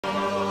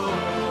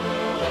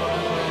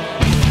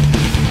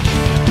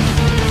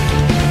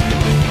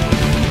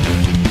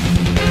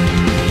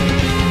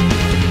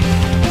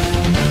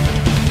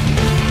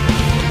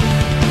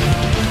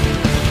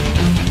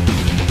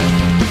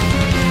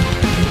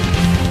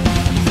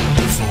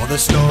the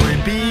story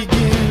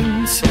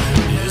begins,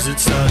 is it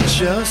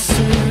such a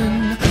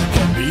sin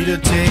for me to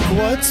take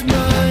what's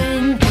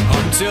mine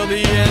until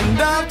the end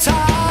of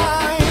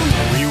time?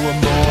 We were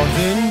more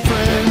than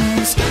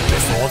friends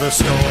before the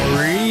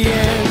story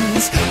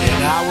ends,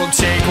 and I will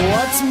take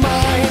what's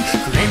mine,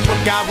 create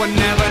what God would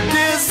never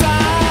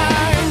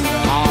design.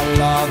 Our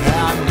love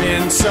had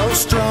been so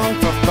strong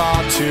for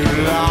far too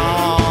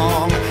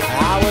long.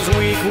 I was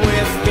weak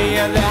with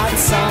fear that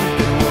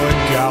something would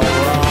go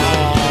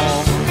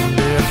wrong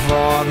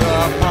before the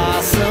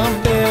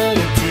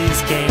possibilities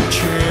came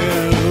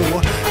true.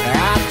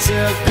 I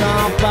took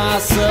on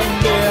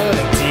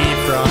possibility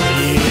from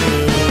you.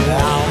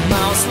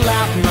 Almost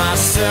laughed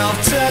myself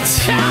to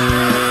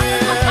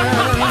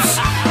tears,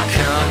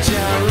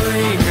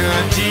 conjuring the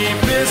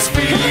deepest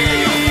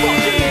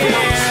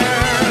fears.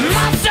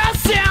 Must have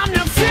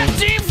sounded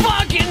 50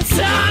 fucking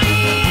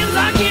times.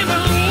 I can't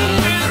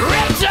believe it.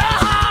 Ripped her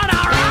heart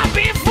out right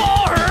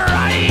before her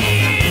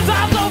eyes. I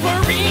was over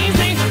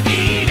easy.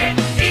 Eat it,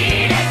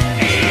 eat it,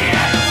 eat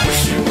it.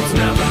 She was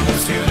never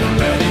this good and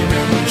ready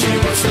when she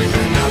was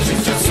sleeping. Now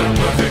she's just so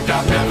perfect.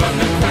 I've never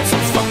been quite so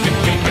fucking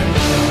gaping.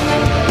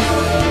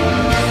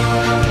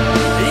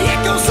 It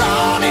goes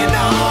on and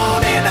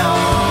on and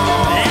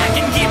on. I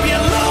can keep you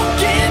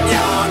looking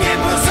young and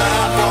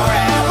preserve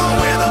forever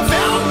with a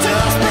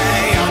fountain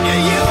spray on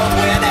your youth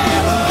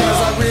whenever.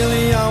 'Cause I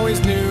really always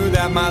knew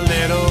that my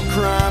little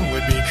crime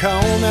would be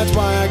cold. That's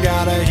why I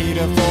got a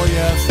heater for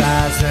your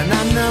thighs. And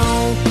I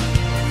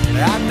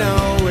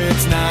know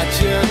it's not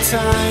your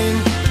time,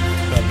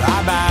 but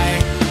bye-bye.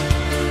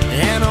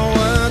 And a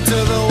word to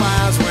the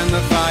wise, when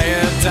the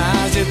fire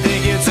dies, you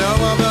think it's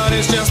over, but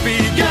it's just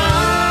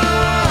begun.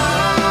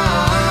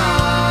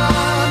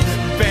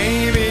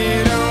 Baby,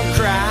 don't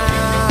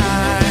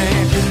cry.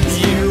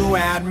 You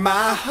had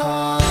my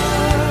heart,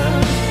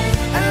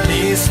 at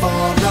least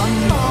for the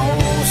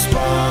most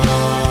part.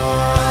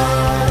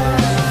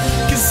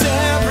 'Cause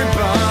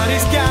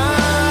everybody's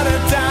gotta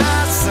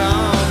die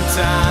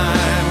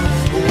sometime.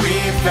 We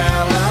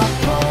fell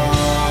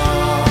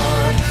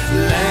apart.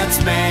 Let's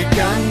make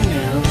a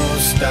new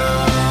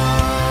start.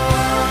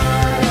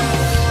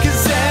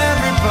 'Cause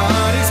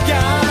everybody's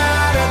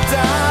gotta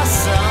die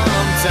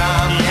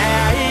sometime.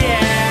 Yeah,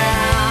 yeah.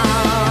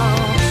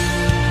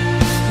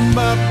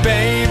 But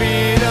baby,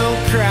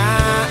 don't cry.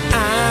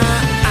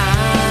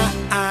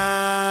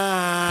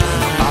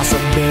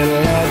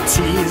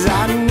 Possibilities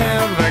I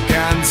never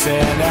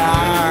considered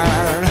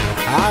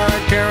are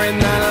occurring,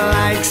 the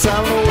likes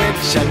of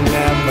which I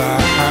never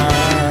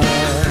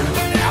heard.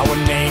 Now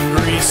an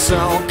angry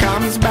soul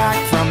comes back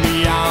from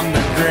beyond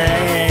the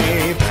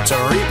grave to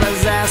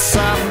repossess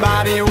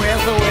somebody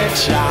with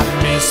which I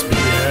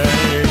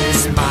misbehaved.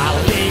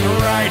 Smiling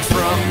right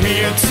from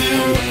ear to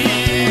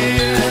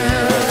ear,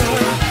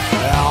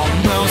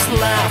 almost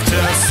laughed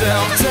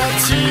herself to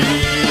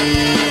tears.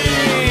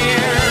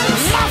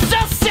 Must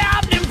have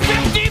stabbed him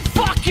 50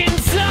 fucking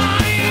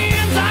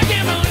times. I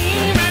can't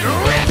believe it.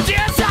 Ripped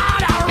his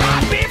heart out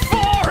right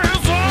before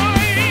his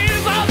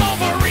eyes. I was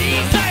over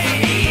easy.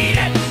 Eat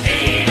it,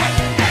 eat it,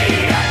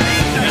 eat it.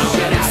 No,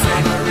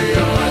 I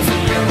realize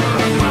that you're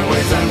running my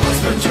ways. I must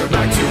venture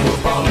back to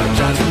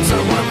apologize when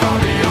someone far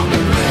beyond the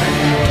grave.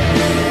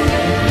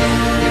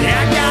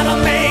 I gotta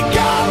make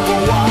up for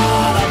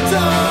what I've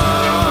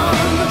done,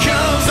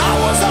 'cause I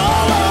was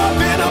all up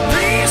in a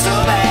piece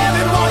of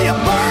heaven while you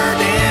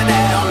burned in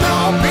hell. No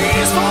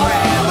peace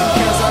forever.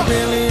 'Cause I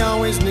really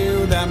always knew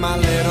that my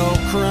little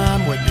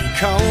crime would be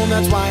cold.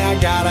 That's why I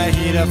got a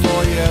heater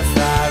for your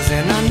thighs.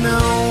 And I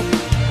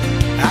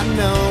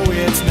know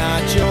it's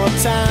not your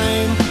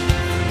time,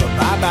 but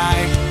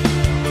bye-bye.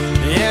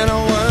 And a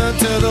word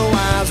to the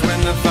wise,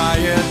 when the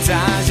fire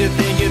dies, you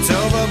think it's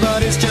over, but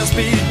it's just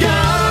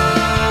begun.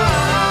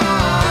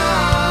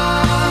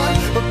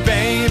 But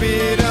baby,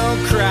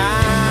 don't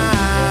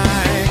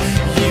cry.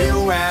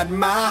 You had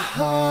my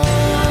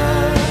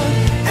heart,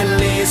 at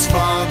least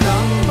for the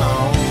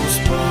most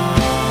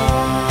part.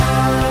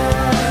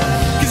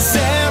 'Cause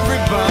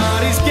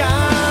everybody's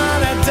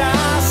gotta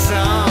die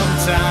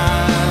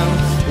sometime.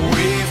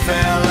 We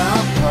fell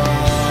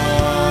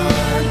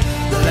apart.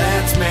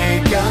 Let's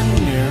make a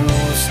new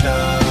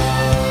start.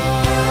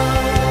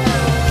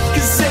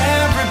 'Cause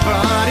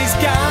everybody's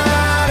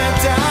gotta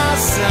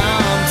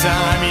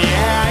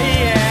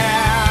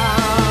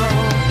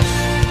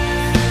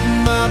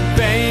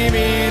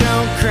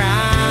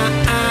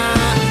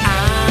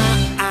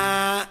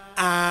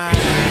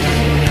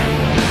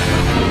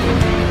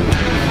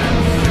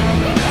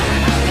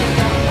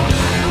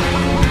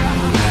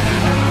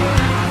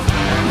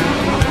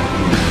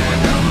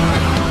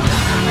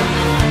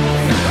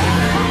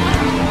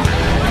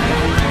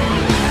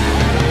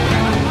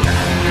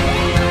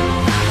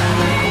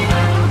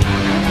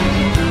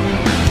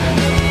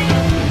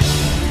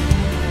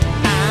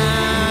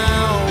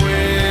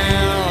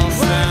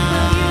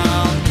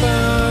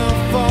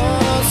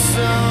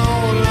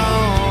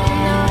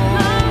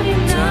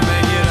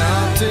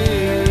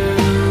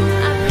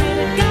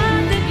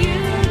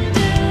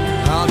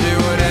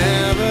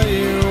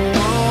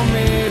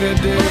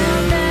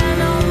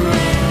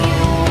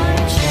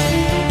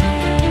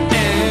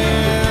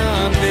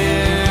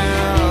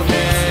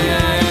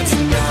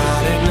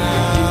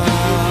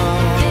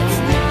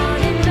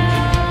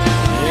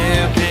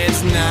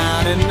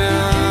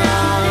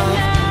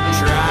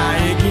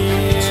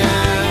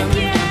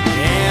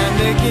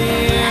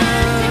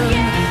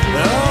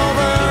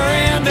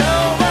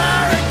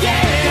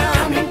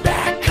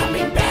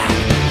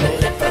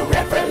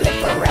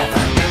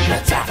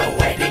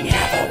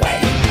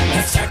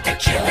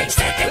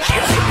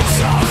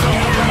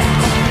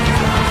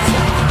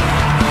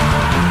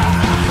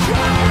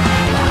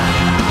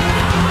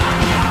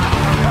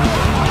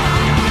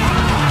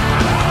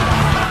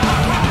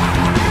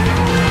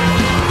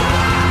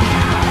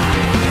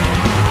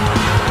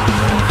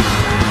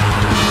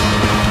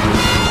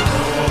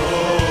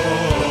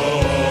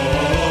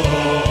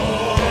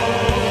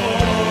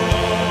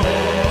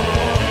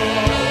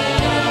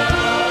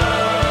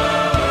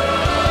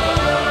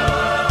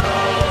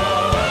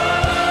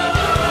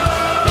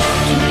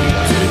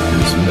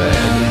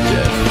bed.